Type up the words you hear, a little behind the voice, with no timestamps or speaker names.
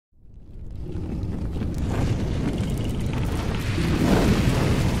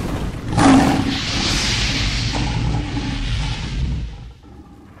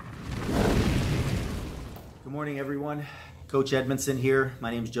everyone. Coach Edmondson here. My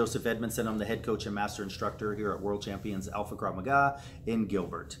name is Joseph Edmondson. I'm the head coach and master instructor here at World Champions Alpha Krav Maga in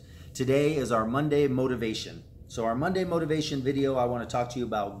Gilbert. Today is our Monday motivation. So our Monday motivation video, I want to talk to you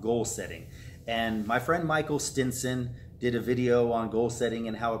about goal setting. And my friend Michael Stinson did a video on goal setting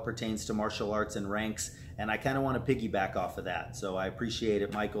and how it pertains to martial arts and ranks. And I kind of want to piggyback off of that. So I appreciate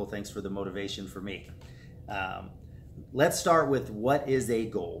it, Michael. Thanks for the motivation for me. Let's start with what is a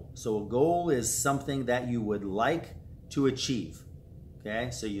goal. So a goal is something that you would like to achieve.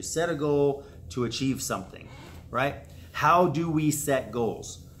 Okay, so you set a goal to achieve something, right? How do we set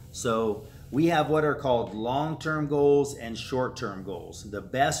goals? So we have what are called long-term goals and short-term goals. The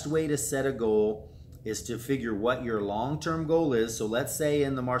best way to set a goal is to figure what your long-term goal is. So let's say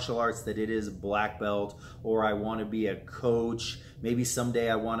in the martial arts that it is black belt, or I want to be a coach. Maybe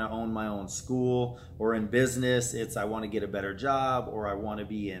someday I want to own my own school, or in business, it's I want to get a better job, or I want to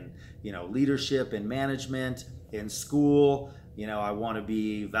be in, leadership and management. In school, I want to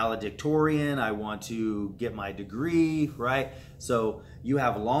be valedictorian. I want to get my degree, right? So you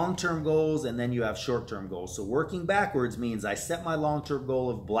have long-term goals and then you have short-term goals. So working backwards means I set my long-term goal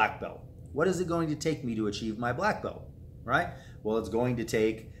of black belt. What is it going to take me to achieve my black belt, right? Well, it's going to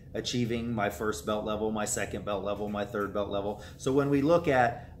take achieving my first belt level, my second belt level, my third belt level. So when we look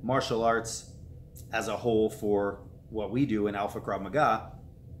at martial arts as a whole for what we do in Alpha Krav Maga,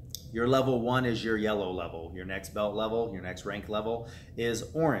 your level 1 is your yellow level. Your next belt level, your next rank level is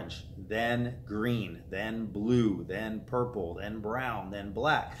orange, then green, then blue, then purple, then brown, then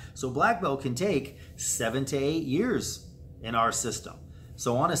black. So black belt can take 7 to 8 years in our system.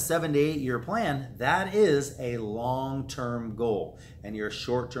 So on a 7 to 8 year plan, that is a long-term goal. And your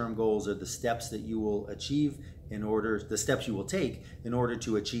short-term goals are the steps that you will achieve the steps you will take in order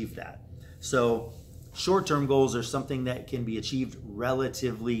to achieve that. So short-term goals are something that can be achieved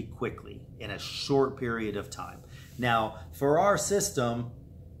relatively quickly in a short period of time. Now, for our system,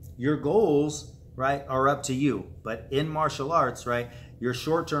 your goals, right, are up to you. But in martial arts, right, your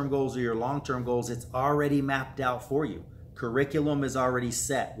short-term goals or your long-term goals, it's already mapped out for you. Curriculum is already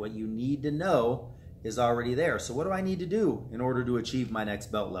set. What you need to know is already there. So what do I need to do in order to achieve my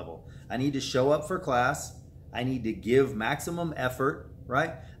next belt level? I need to show up for class. I need to give maximum effort,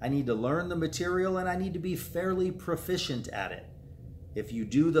 right? I need to learn the material and I need to be fairly proficient at it. If you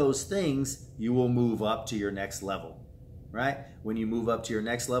do those things, you will move up to your next level, right? When you move up to your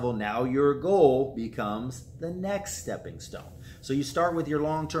next level, now your goal becomes the next stepping stone. So you start with your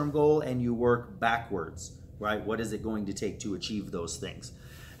long-term goal and you work backwards, right? What is it going to take to achieve those things?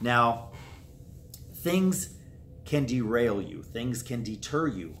 Now, things can derail you. Things can deter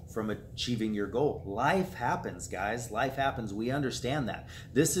you from achieving your goal. Life happens, guys. Life happens. We understand that.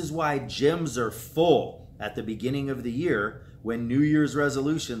 This is why gyms are full at the beginning of the year when New Year's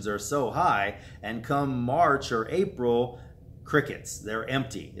resolutions are so high, and come March or April, crickets. They're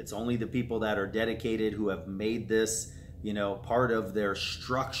empty. It's only the people that are dedicated who have made this, part of their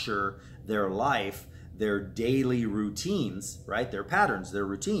structure, their life, their daily routines, right? Their patterns, their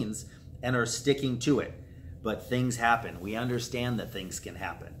routines, and are sticking to it. But things happen. We understand that things can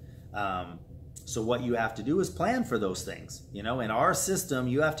happen. So what you have to do is plan for those things. In our system,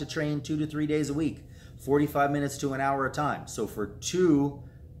 you have to train 2 to 3 days a week, 45 minutes to an hour a time. So for 2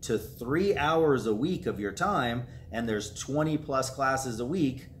 to 3 hours a week of your time, and there's 20 plus classes a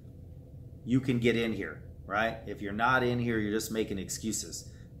week, you can get in here, right? If you're not in here, you're just making excuses.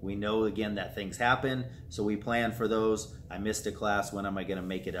 We know, again, that things happen, so we plan for those. I missed a class, when am I going to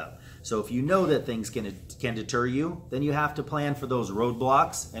make it up? So if you know that things can deter you, then you have to plan for those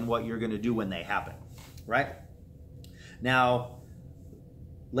roadblocks and what you're going to do when they happen, right? Now,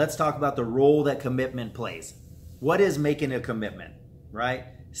 let's talk about the role that commitment plays. What is making a commitment, right?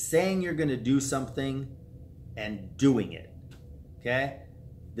 Saying you're going to do something and doing it, okay?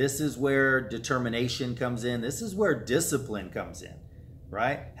 This is where determination comes in. This is where discipline comes in.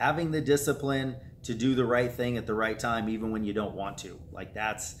 Right? Having the discipline to do the right thing at the right time, even when you don't want to.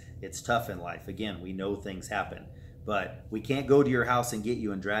 It's tough in life. Again, we know things happen, but we can't go to your house and get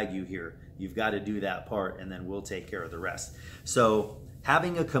you and drag you here. You've got to do that part, and then we'll take care of the rest. So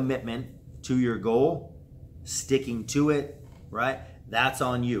having a commitment to your goal, sticking to it, right? That's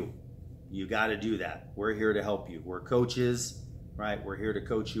on you. You got to do that. We're here to help you. We're coaches. Right? We're here to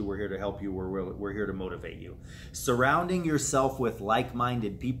coach you. We're here to help you. We're here to motivate you. Surrounding yourself with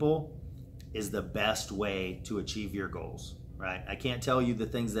like-minded people is the best way to achieve your goals, right? I can't tell you the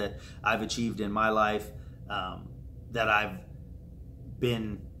things that I've achieved in my life that I've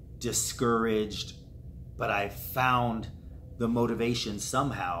been discouraged, but I've found the motivation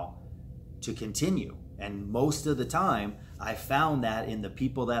somehow to continue. And most of the time, I found that in the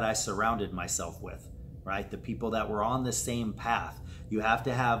people that I surrounded myself with. right? The people that were on the same path. You have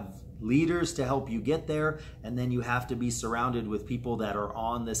to have leaders to help you get there, and then you have to be surrounded with people that are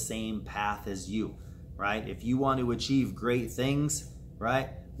on the same path as you, right? If you want to achieve great things, right?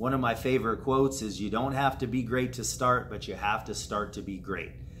 One of my favorite quotes is, you don't have to be great to start, but you have to start to be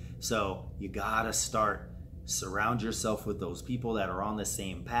great. So you gotta start. Surround yourself with those people that are on the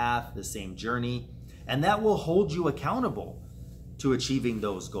same path, the same journey, and that will hold you accountable to achieving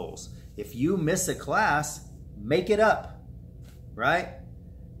those goals. If you miss a class, make it up, right?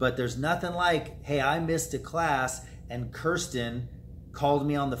 But there's nothing like, hey, I missed a class and Kirsten called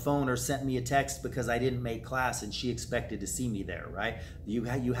me on the phone or sent me a text because I didn't make class and she expected to see me there, right?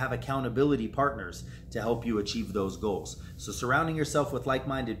 You have accountability partners to help you achieve those goals. So surrounding yourself with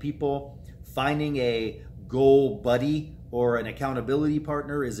like-minded people, finding a goal buddy or an accountability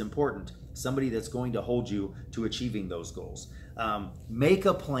partner is important. Somebody that's going to hold you to achieving those goals. Make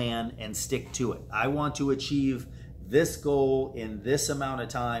a plan and stick to it. I want to achieve this goal in this amount of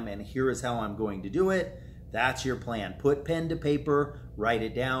time, and here is how I'm going to do it. That's your plan. Put pen to paper, write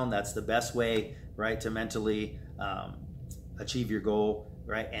it down. That's the best way, right, to mentally achieve your goal,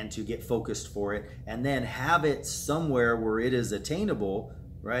 right, and to get focused for it. And then have it somewhere where it is attainable,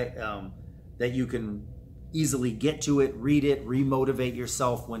 right, that you can easily get to it, read it, remotivate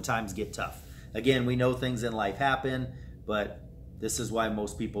yourself when times get tough. Again, we know things in life happen, but this is why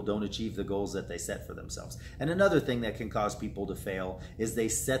most people don't achieve the goals that they set for themselves. And another thing that can cause people to fail is they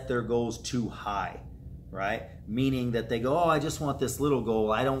set their goals too high, right? Meaning that they go, oh, I just want this little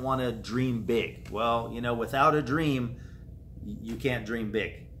goal. I don't want to dream big. Well, you know, without a dream, you can't dream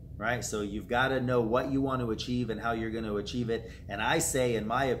big, right? So you've got to know what you want to achieve and how you're going to achieve it. And I say, in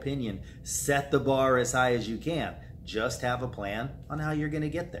my opinion, set the bar as high as you can. Just have a plan on how you're going to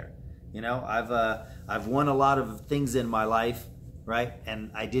get there. You know, I've won a lot of things in my life, right?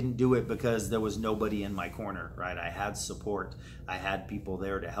 And I didn't do it because there was nobody in my corner, right? I had support. I had people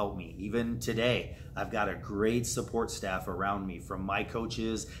there to help me. Even today, I've got a great support staff around me, from my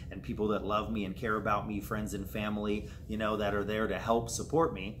coaches and people that love me and care about me, friends and family, you know, that are there to help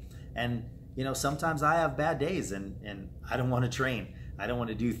support me. And, you know, sometimes I have bad days and I don't want to train. I don't want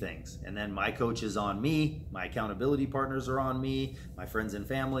to do things. And then my coach is on me, my accountability partners are on me, my friends and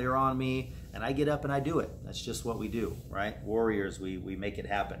family are on me, and I get up and I do it. That's just what we do, right? Warriors, we make it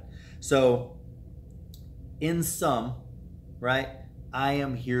happen. So in sum, right, I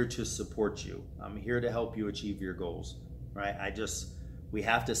am here to support you. I'm here to help you achieve your goals, right? We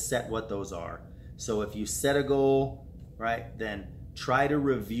have to set what those are. So if you set a goal, right, then try to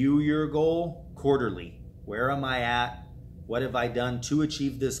review your goal quarterly. Where am I at? What have I done to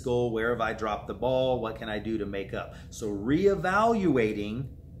achieve this goal? Where have I dropped the ball? What can I do to make up? So reevaluating,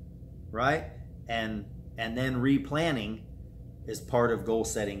 right, and then replanning is part of goal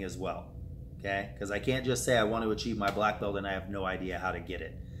setting as well, okay? Because I can't just say I want to achieve my black belt and I have no idea how to get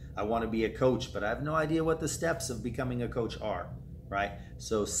it. I want to be a coach, but I have no idea what the steps of becoming a coach are, right?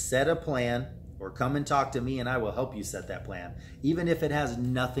 So set a plan, or come and talk to me and I will help you set that plan, even if it has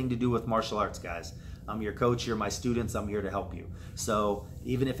nothing to do with martial arts, guys. I'm your coach, you're my students, I'm here to help you. So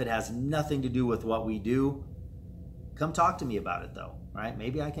even if it has nothing to do with what we do, come talk to me about it though, right?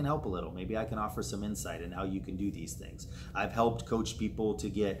 Maybe I can help a little. Maybe I can offer some insight in how you can do these things. I've helped coach people to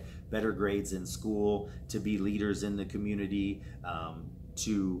get better grades in school, to be leaders in the community,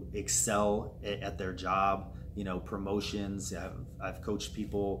 to excel at their job, you know, promotions. I've coached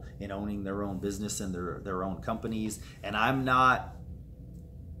people in owning their own business and their own companies. And I'm not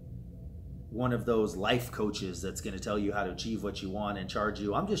one of those life coaches that's going to tell you how to achieve what you want and charge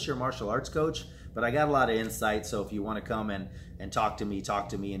you. I'm just your martial arts coach, but I got a lot of insight. So if you want to come and talk to me, talk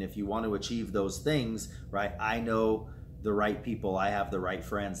to me. And if you want to achieve those things, right, I know the right people. I have the right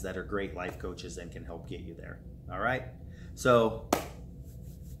friends that are great life coaches and can help get you there. All right. So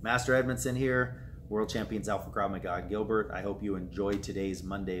Master Edmondson here, World Champions Alpha Krav Maga Gilbert. I hope you enjoyed today's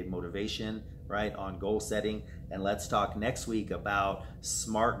Monday motivation, right, on goal setting. And let's talk next week about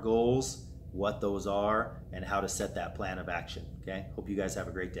SMART goals, what those are, and how to set that plan of action. Okay? Hope you guys have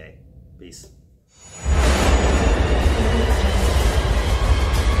a great day. Peace.